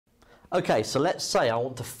Okay, so let's say I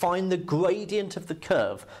want to find the gradient of the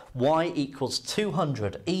curve y equals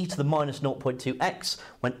 200 e to the minus 0.2x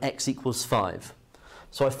when x equals 5.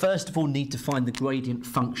 So I first of all need to find the gradient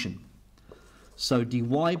function. So dy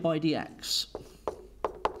by dx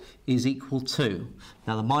is equal to,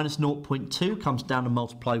 now the minus 0.2 comes down and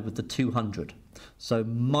multiplied with the 200. So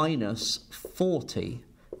minus 40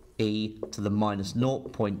 e to the minus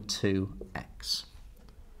 0.2x.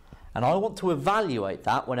 And I want to evaluate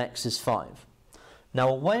that when x is 5. Now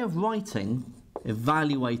a way of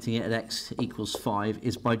evaluating it at x equals 5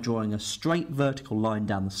 is by drawing a straight vertical line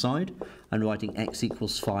down the side and writing x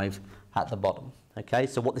equals 5 at the bottom. Okay,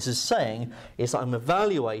 so what this is saying is that I'm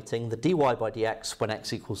evaluating the dy by dx when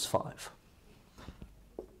x equals 5.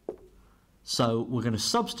 So we're going to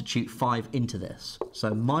substitute 5 into this.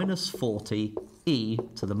 So minus 40 e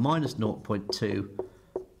to the minus 0.2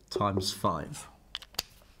 times 5.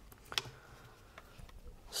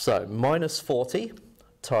 So minus 40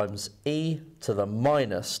 times e to the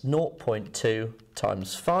minus 0.2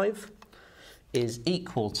 times 5 is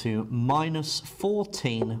equal to minus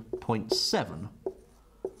 14.7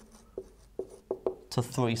 to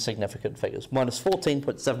 3 significant figures. Minus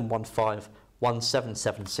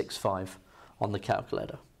 14.715177765 on the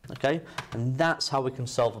calculator. Okay? And that's how we can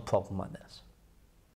solve a problem like this.